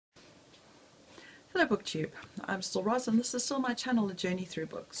Hello BookTube, I'm still Roz and this is still my channel, A Journey Through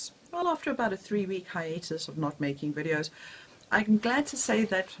Books. Well, after about a 3-week hiatus of not making videos, I'm glad to say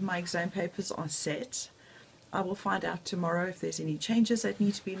that my exam papers are set. I will find out tomorrow if there's any changes that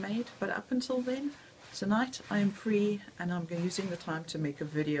need to be made, but up until then, tonight I am free and I'm using the time to make a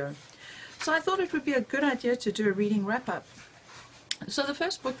video. So I thought it would be a good idea to do a reading wrap-up. So the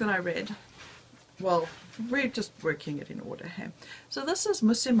first book that I read, well, we're just working it in order here. So this is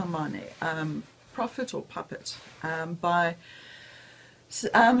Maimane, Prophet or Puppet, by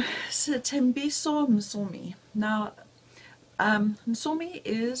Msomi. Now, Msomi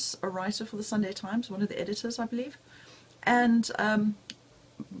is a writer for the Sunday Times, one of the editors, I believe, and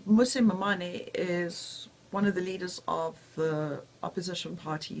Maimane is one of the leaders of the opposition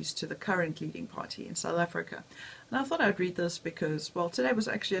parties to the current leading party in South Africa. And I thought I'd read this because, well, today was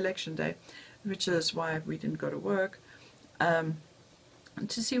actually election day, which is why we didn't go to work, and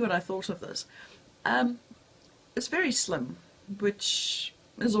to see what I thought of this. It's very slim, which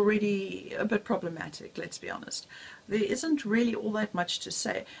is already a bit problematic, let's be honest. There isn't really all that much to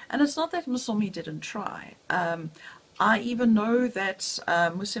say, and it's not that Msomi didn't try. I even know that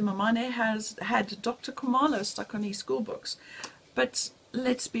Maimane has had Dr. Kumalo stuck on his school books, but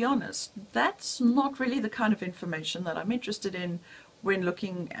let's be honest, that's not really the kind of information that I'm interested in when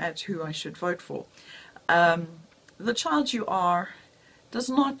looking at who I should vote for. The child you are does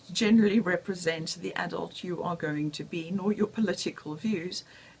not generally represent the adult you are going to be, nor your political views.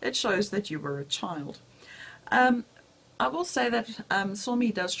 It shows that you were a child. I will say that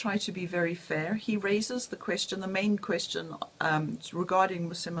Msomi does try to be very fair. He raises the question, the main question regarding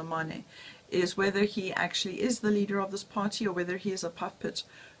Maimane is whether he actually is the leader of this party or whether he is a puppet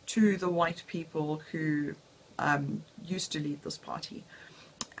to the white people who used to lead this party.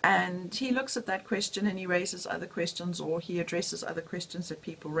 And he looks at that question and he raises other questions, or he addresses other questions that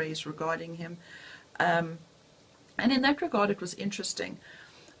people raise regarding him. And in that regard, it was interesting.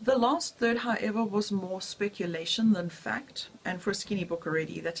 The last third, however, was more speculation than fact. And for a skinny book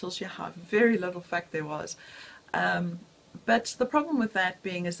already, that tells you how very little fact there was. But the problem with that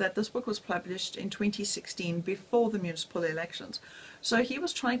being is that this book was published in 2016 before the municipal elections. So he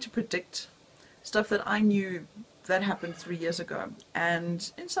was trying to predict stuff that I knew that happened 3 years ago,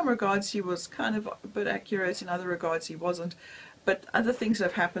 and in some regards he was kind of a bit accurate, in other regards he wasn't, but other things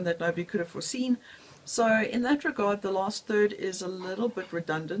have happened that nobody could have foreseen. So in that regard the last third is a little bit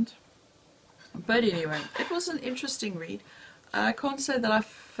redundant, but anyway, it was an interesting read. I can't say that I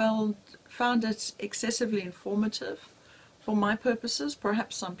found it excessively informative for my purposes.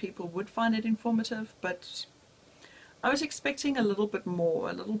 Perhaps some people would find it informative, but I was expecting a little bit more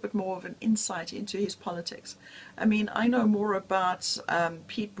of an insight into his politics. I mean, I know more about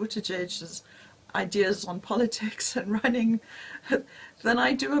Pete Buttigieg's ideas on politics and running than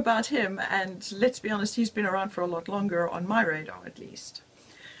I do about him, and let's be honest, he's been around for a lot longer, on my radar at least.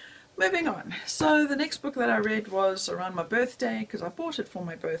 Moving on. So the next book that I read was around my birthday, because I bought it for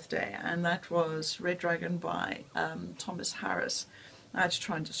my birthday, and that was Red Dragon by Thomas Harris. I had to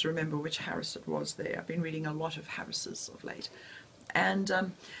try and just remember which Harris it was there. I've been reading a lot of Harrises of late. And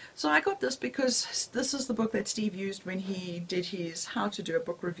so I got this because this is the book that Steve used when he did his how to do a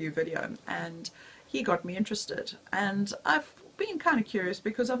book review video, and he got me interested. And I've been kind of curious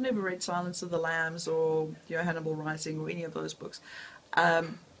because I've never read Silence of the Lambs or Hannibal Rising or any of those books.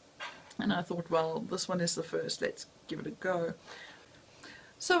 And I thought, well, this one is the first, let's give it a go.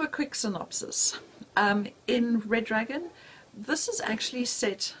 So a quick synopsis. In Red Dragon, this is actually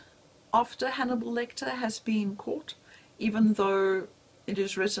set after Hannibal Lecter has been caught, even though it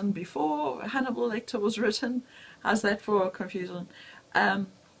is written before Hannibal Lecter was written. How's that for confusion?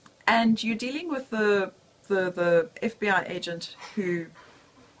 And you're dealing with the FBI agent who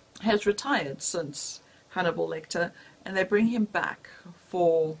has retired since Hannibal Lecter, and they bring him back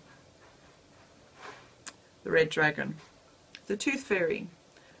for the Red Dragon, the Tooth Fairy,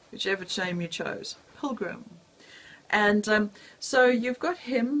 whichever name you chose, Pilgrim. And so you've got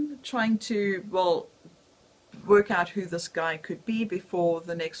him trying to, well, work out who this guy could be before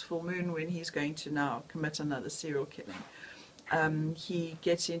the next full moon, when he's going to now commit another serial killing. He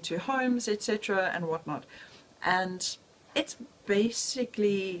gets into homes, etc. and whatnot. And it's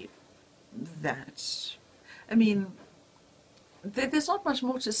basically that. I mean, there's not much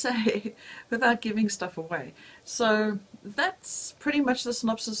more to say without giving stuff away. So that's pretty much the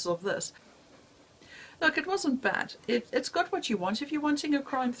synopsis of this. Look, it wasn't bad. It's got what you want if you're wanting a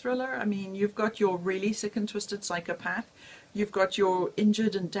crime thriller. I mean, you've got your really sick and twisted psychopath. You've got your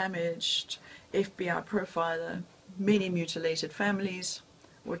injured and damaged FBI profiler, many mutilated families,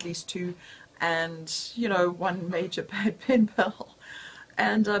 or at least 2, and, you know, one major bad pen pal.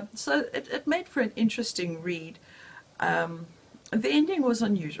 And so it made for an interesting read. The ending was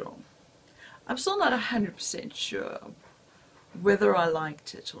unusual. I'm still not 100% sure whether I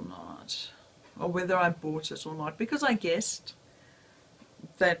liked it or not, or whether I bought it or not, because I guessed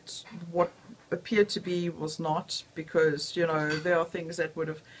that what appeared to be was not, because, you know, there are things that would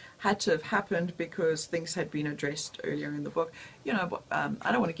have had to have happened because things had been addressed earlier in the book. You know,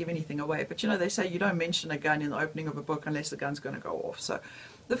 I don't want to give anything away, but, you know, they say you don't mention a gun in the opening of a book unless the gun's going to go off. So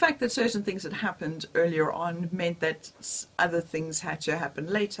the fact that certain things had happened earlier on meant that other things had to happen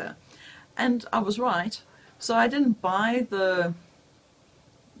later. And I was right. So I didn't buy the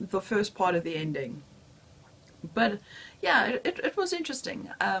first part of the ending. But yeah, it was interesting.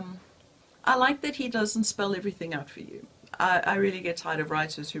 I like that he doesn't spell everything out for you. I really get tired of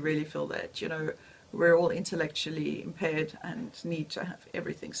writers who really feel that, you know, we're all intellectually impaired and need to have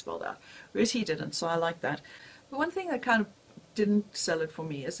everything spelled out. Whereas he didn't, so I like that. The one thing that kind of didn't sell it for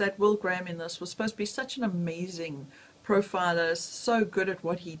me is that Will Graham in this was supposed to be such an amazing profiler, so good at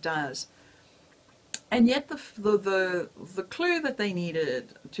what he does. And yet the clue that they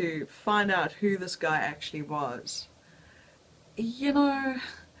needed to find out who this guy actually was, you know,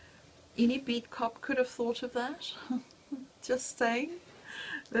 any beat cop could have thought of that. Just saying.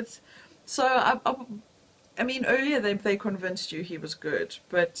 That's, so, I mean, earlier they convinced you he was good,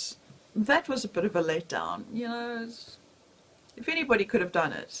 but that was a bit of a letdown. You know, if anybody could have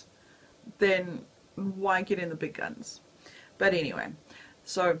done it, then why get in the big guns? But anyway,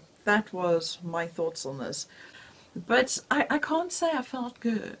 so that was my thoughts on this. But I can't say I felt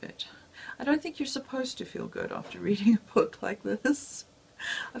good. I don't think you're supposed to feel good after reading a book like this.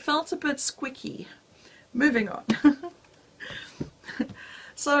 I felt a bit squicky. Moving on.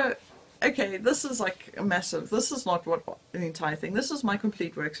 So, okay, this is like a massive, this is not what the entire thing, this is my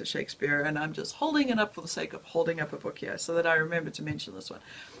complete works of Shakespeare, and I'm just holding it up for the sake of holding up a book here, so that I remember to mention this one.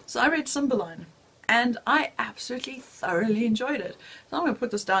 So I read Cymbeline, and I absolutely thoroughly enjoyed it. So I'm going to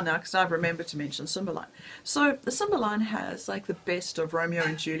put this down now because I've remembered to mention Cymbeline. So the Cymbeline has like the best of Romeo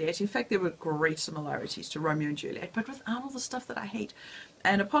and Juliet. In fact, there were great similarities to Romeo and Juliet, but without all the stuff that I hate.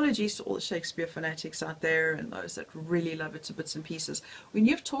 And apologies to all the Shakespeare fanatics out there and those that really love it to bits and pieces. When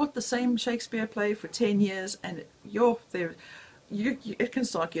you've taught the same Shakespeare play for 10 years and you're there, it can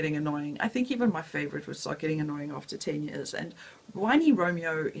start getting annoying. I think even my favorite would start getting annoying after 10 years. And whiny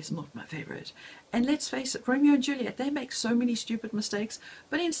Romeo is not my favorite. And let's face it, Romeo and Juliet, they make so many stupid mistakes,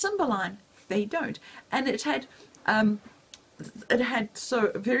 but in Cymbeline, they don't. And it had so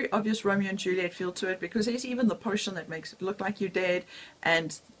a very obvious Romeo and Juliet feel to it, because there's even the potion that makes it look like you're dead,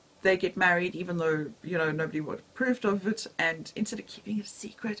 and they get married even though, you know, nobody would have approved of it, and instead of keeping it a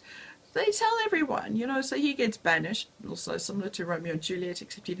secret, they tell everyone, you know, so he gets banished, also similar to Romeo and Juliet,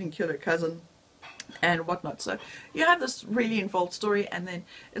 except he didn't kill her cousin and whatnot. So you have this really involved story, and then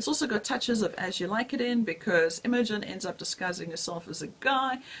it's also got touches of As You Like It in, because Imogen ends up disguising herself as a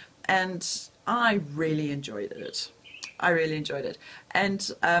guy, and I really enjoyed it. I really enjoyed it.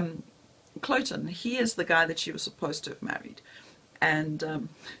 And Cloten, he is the guy that she was supposed to have married, and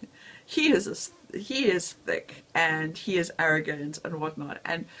he is thick and he is arrogant and whatnot.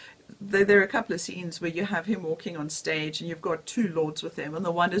 And there are a couple of scenes where you have him walking on stage and you've got two lords with him, and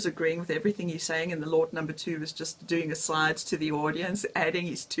the one is agreeing with everything he's saying, and the lord number two is just doing asides to the audience, adding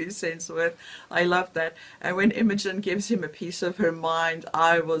his 2 cents worth. I love that. And when Imogen gives him a piece of her mind,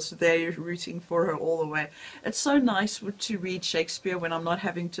 I was there rooting for her all the way. It's so nice to read Shakespeare when I'm not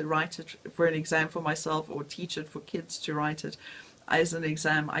having to write it for an exam for myself or teach it for kids to write it as an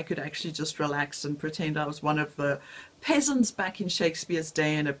exam. I could actually just relax and pretend I was one of the peasants back in Shakespeare's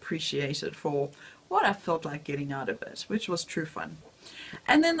day and appreciate it for what I felt like getting out of it, which was true fun.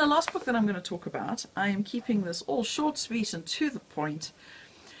 And then the last book that I'm going to talk about, I am keeping this all short, sweet, and to the point,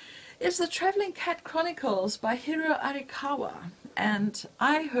 is The Traveling Cat Chronicles by Hiro Arikawa. And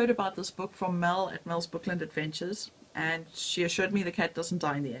I heard about this book from Mel at Mel's Bookland Adventures, and she assured me the cat doesn't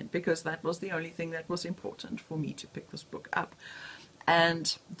die in the end, because that was the only thing that was important for me to pick this book up.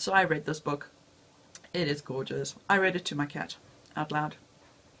 And so I read this book. It is gorgeous. I read it to my cat out loud.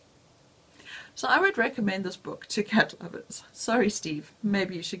 So I would recommend this book to cat lovers. Sorry, Steve,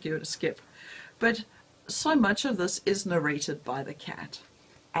 maybe you should give it a skip. But so much of this is narrated by the cat.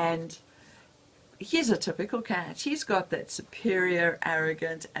 And he's a typical cat. He's got that superior,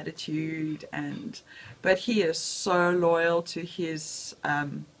 arrogant attitude, but he is so loyal to his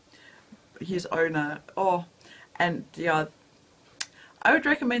owner. Oh, and yeah, I would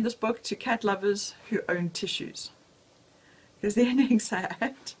recommend this book to cat lovers who own tissues, because the ending's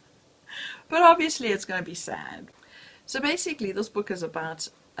sad. But obviously it's going to be sad. So basically this book is about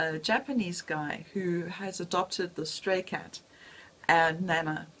a Japanese guy who has adopted the stray cat, and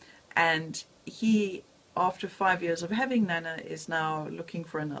Nana. And he, after 5 years of having Nana, is now looking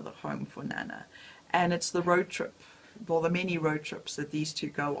for another home for Nana. And it's the road trip, well, the many road trips that these two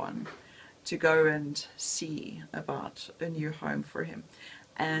go on to go and see about a new home for him.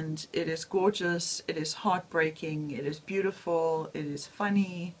 And it is gorgeous, it is heartbreaking, it is beautiful, it is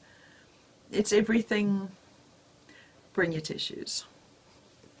funny, it's everything. Bring your tissues.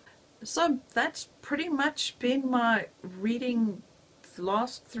 So that's pretty much been my reading the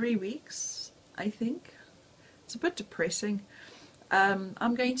last 3 weeks, I think. It's a bit depressing.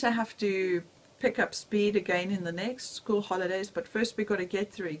 I'm going to have to pick up speed again in the next school holidays, but first we've got to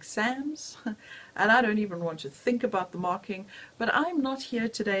get through exams, and I don't even want to think about the marking. But I'm not here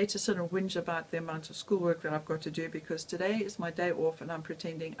today to sort of whinge about the amount of schoolwork that I've got to do, because today is my day off and I'm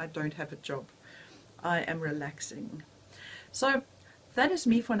pretending I don't have a job. I am relaxing. So that is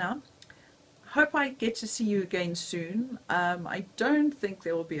me for now. Hope I get to see you again soon. I don't think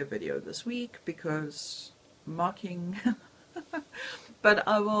there will be a video this week because marking, but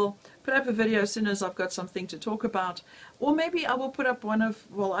I will put up a video as soon as I've got something to talk about, or maybe I will put up one of,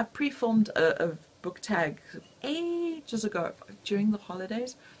 well, I pre-filmed a book tag ages ago during the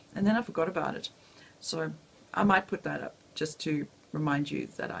holidays, and then I forgot about it. So I might put that up just to remind you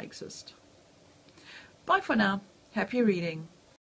that I exist. Bye for now. Happy reading.